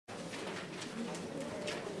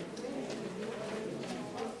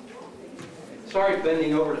Sorry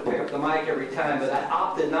bending over to pick up the mic every time, but I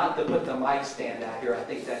opted not to put the mic stand out here. I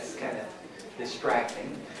think that's kind of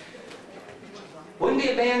distracting. Wouldn't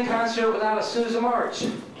be a band concert without a Sousa march.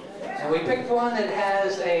 And we picked one that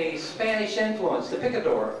has a Spanish influence, the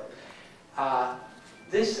Picadore.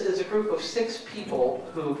 This is a group of 6 people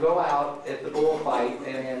who go out at the bullfight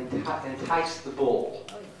and entice the bull.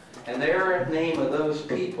 And their name of those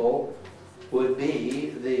people would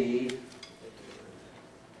be the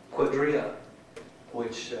quadrilla,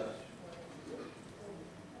 which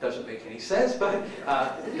doesn't make any sense, but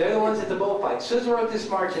they're the ones at the bullfight. Sousa wrote this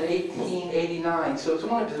march in 1889, so it's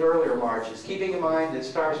one of his earlier marches, keeping in mind that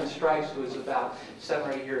Stars and Stripes was about 7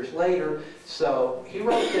 or 8 years later, so he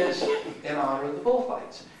wrote this in honor of the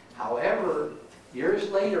bullfights. However, years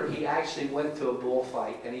later, he actually went to a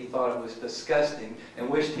bullfight, and he thought it was disgusting and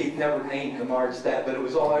wished he'd never named the march that, but it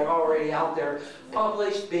was already out there,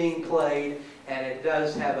 published, being played, and it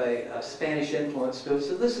does have a Spanish influence to it.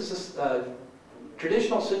 So this is a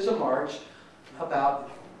traditional Sousa march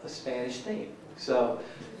about a Spanish theme. So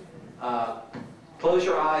close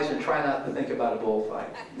your eyes and try not to think about a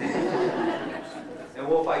bullfight. And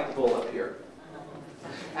we'll fight the bull up here.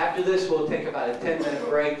 After this, we'll take about a 10-minute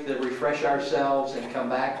break to refresh ourselves and come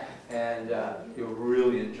back, and you'll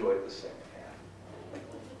really enjoy the second half.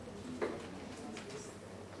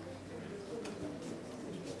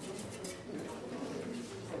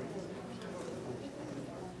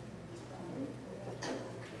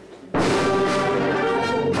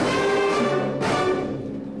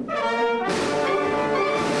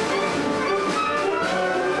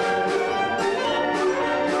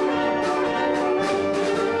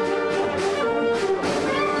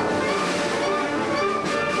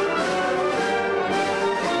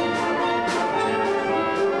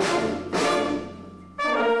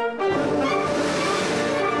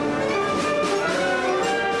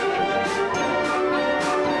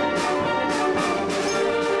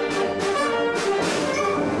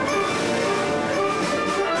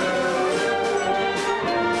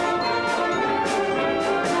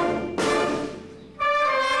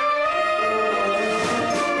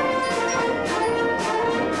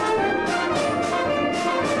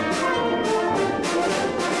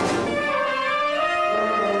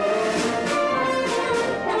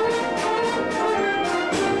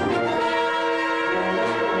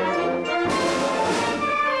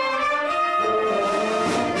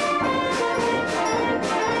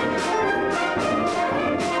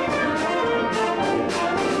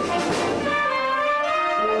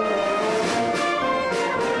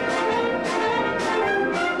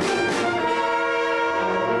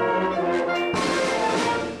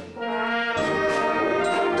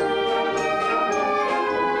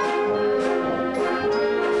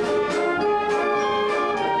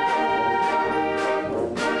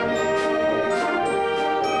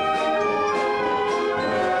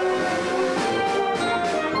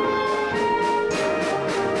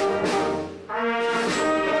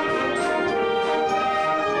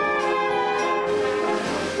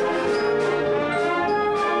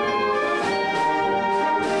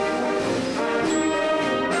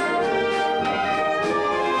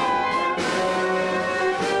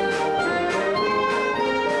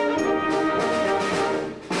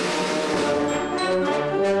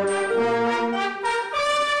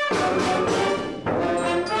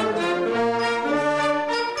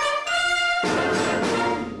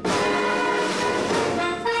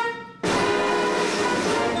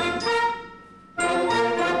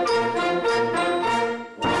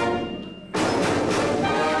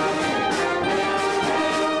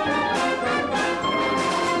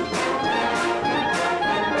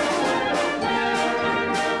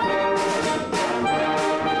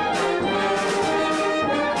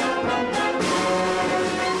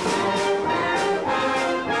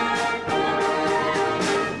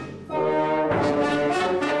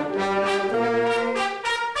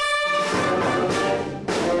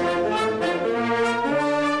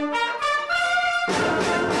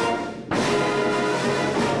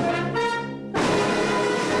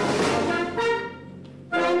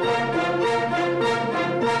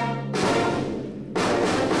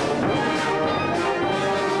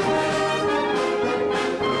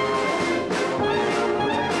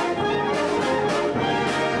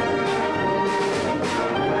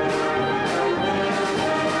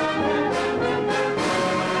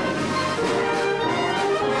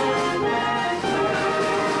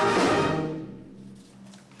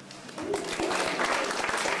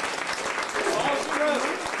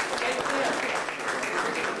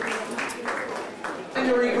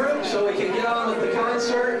 To regroup so we can get on with the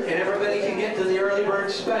concert and everybody can get to the early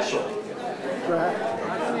bird special.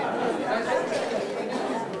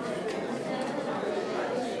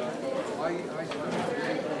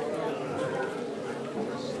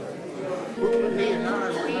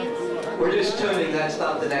 We're just tuning, that's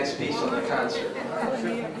not the next piece on the concert.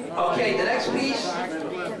 Okay, the next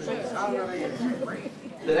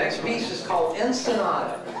piece is called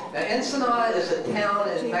Ensenada. Now, Ensenada is a town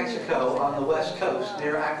in Mexico on the west coast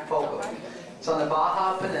near Acapulco. It's on the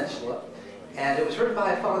Baja Peninsula, and it was written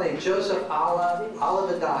by a fellow named Joseph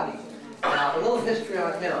Olividati. Now, a little history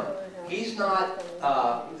on him. He's not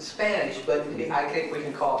Spanish, but I think we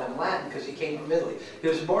can call him Latin because he came from Italy. He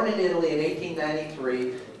was born in Italy in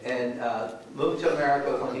 1893 and moved to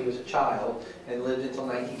America when he was a child and lived until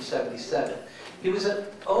 1977. He was an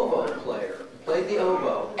oboe player, played the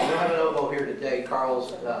oboe. We don't have an oboe here today.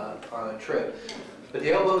 Carl's on a trip. But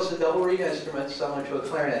the oboe is a double reed instrument similar to a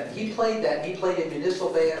clarinet. He played that. He played in municipal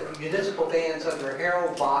bands under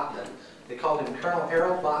Harold Bachman. They called him Colonel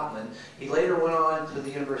Harold Bachman. He later went on to the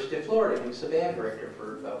University of Florida. He was the band director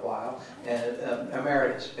for a while, and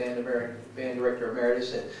band director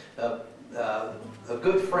emeritus, and a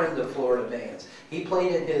good friend of Florida bands. He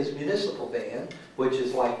played in his municipal band, which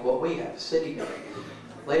is like what we have, city band.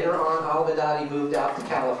 Later on, Olividati moved out to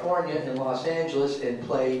California in Los Angeles and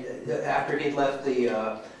played, after he'd left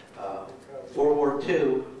the World War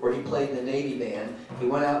II, where he played in the Navy band. He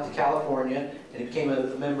went out to California and he became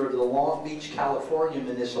a member of the Long Beach, California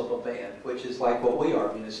Municipal Band, which is like what we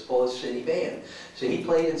are, municipal, a city band. So he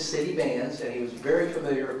played in city bands, and he was very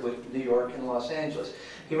familiar with New York and Los Angeles.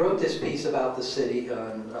 He wrote this piece about the city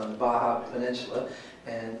on the Baja Peninsula,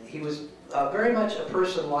 and he was very much a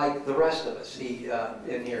person like the rest of us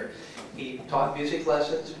in here. He taught music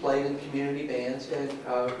lessons, played in community bands, and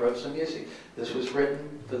wrote some music. This was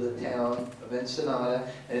written for the town of Ensenada,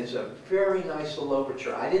 and it's a very nice little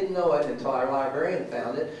overture. I didn't know it until our librarian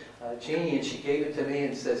found it, Jeannie, and she gave it to me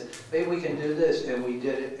and says, maybe we can do this, and we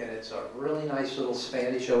did it, and it's a really nice little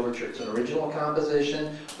Spanish overture. It's an original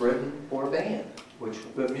composition written for a band, a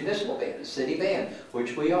municipal band, a city band,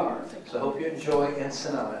 which we are. So I hope you enjoy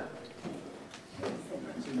Ensenada.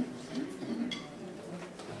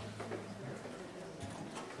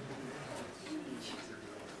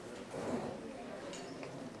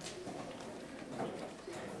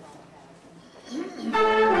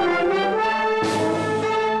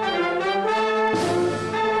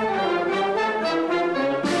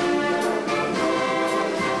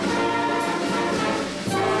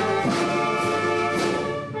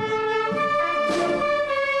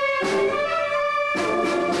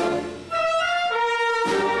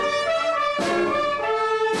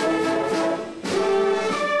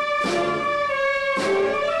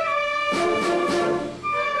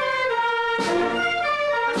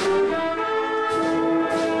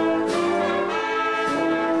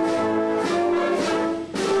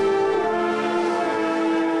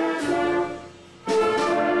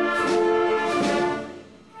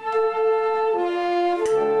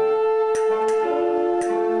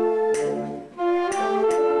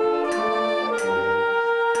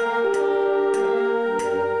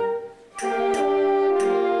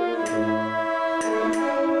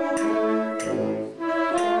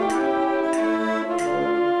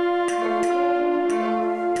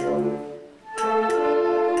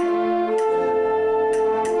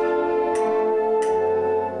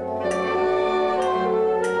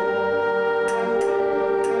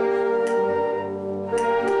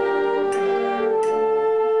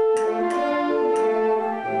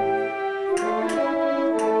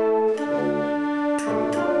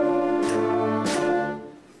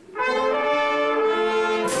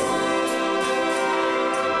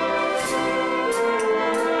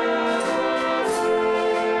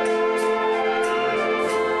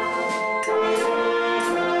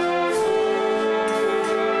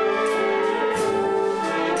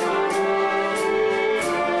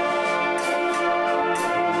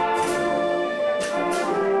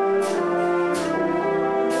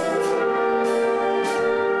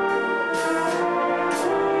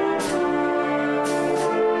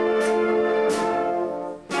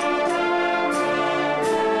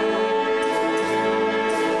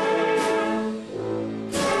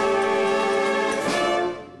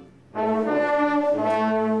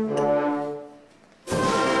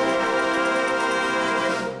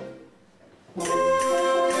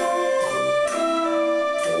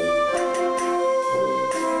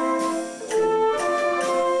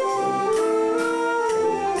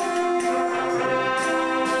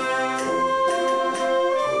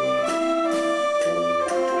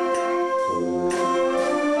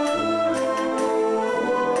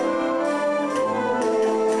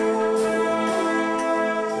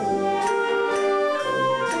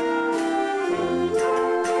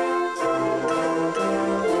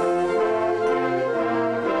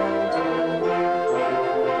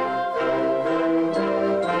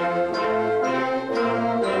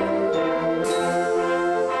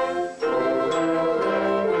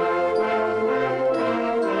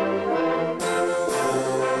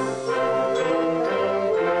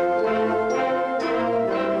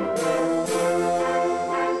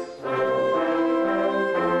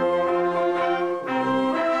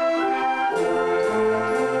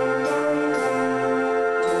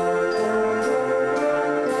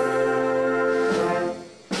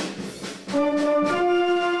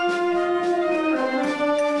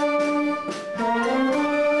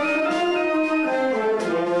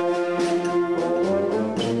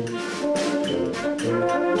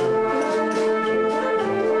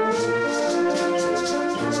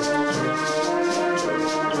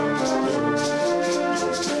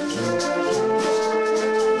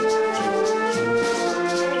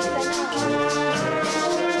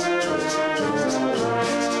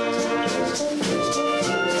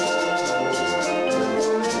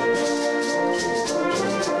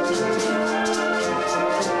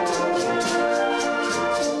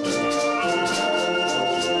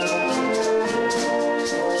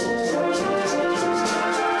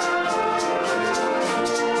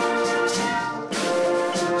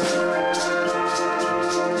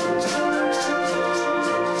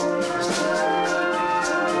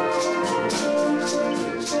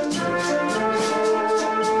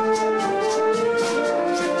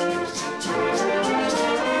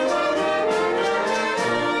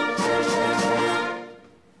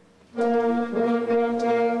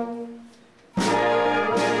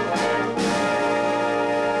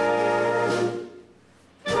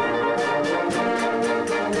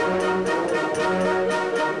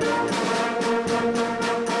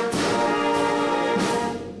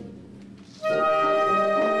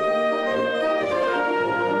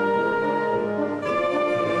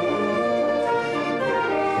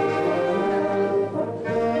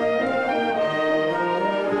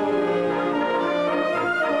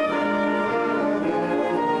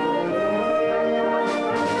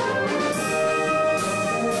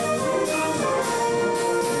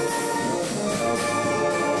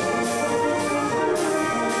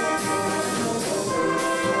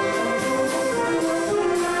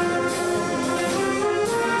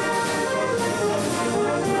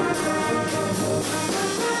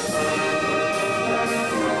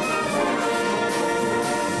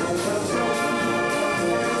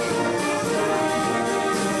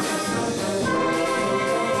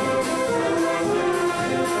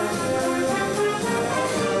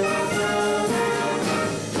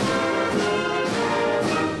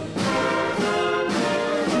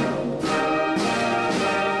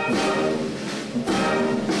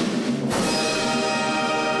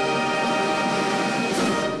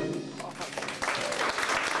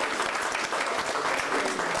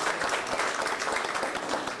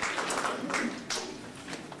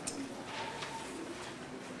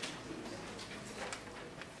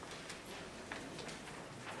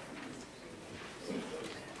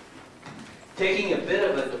 Taking a bit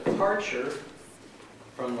of a departure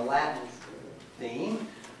from the Latin theme,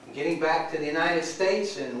 getting back to the United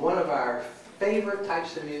States, and one of our favorite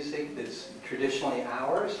types of music that's traditionally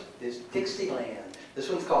ours is Dixieland. This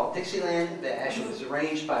one's called Dixieland Bash. It was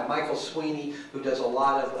arranged by Michael Sweeney, who does a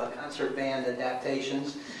lot of concert band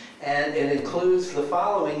adaptations. And it includes the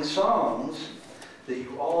following songs that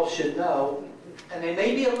you all should know. And they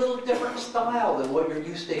may be a little different style than what you're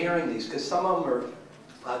used to hearing these, because some of them are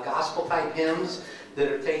gospel-type hymns that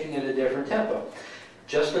are taking it a different tempo.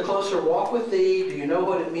 Just a Closer Walk with Thee, Do You Know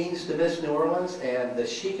What It Means to Miss New Orleans, and The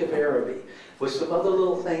Chic of Araby, with some other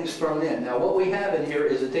little things thrown in. Now what we have in here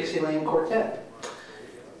is a Dixieland quartet,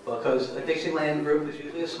 because a Dixieland group is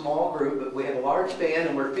usually a small group, but we have a large band,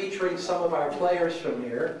 and we're featuring some of our players from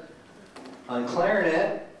here. On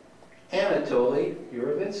clarinet, Anatoly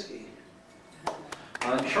Yurovitsky.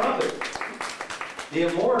 On trumpet, the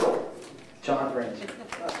immortal John Renton.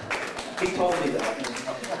 He told me that.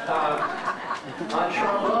 On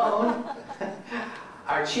trombone,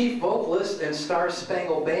 our chief vocalist and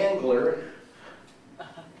star-spangled bangler,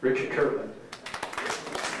 Richard Turpin.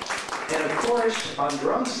 And of course, on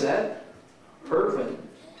drum set, Irvin.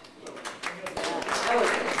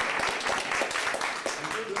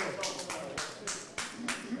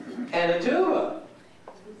 And a tuba.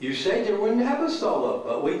 You said you wouldn't have a solo,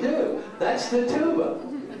 but we do. That's the tuba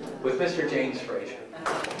with Mr. James Fraser.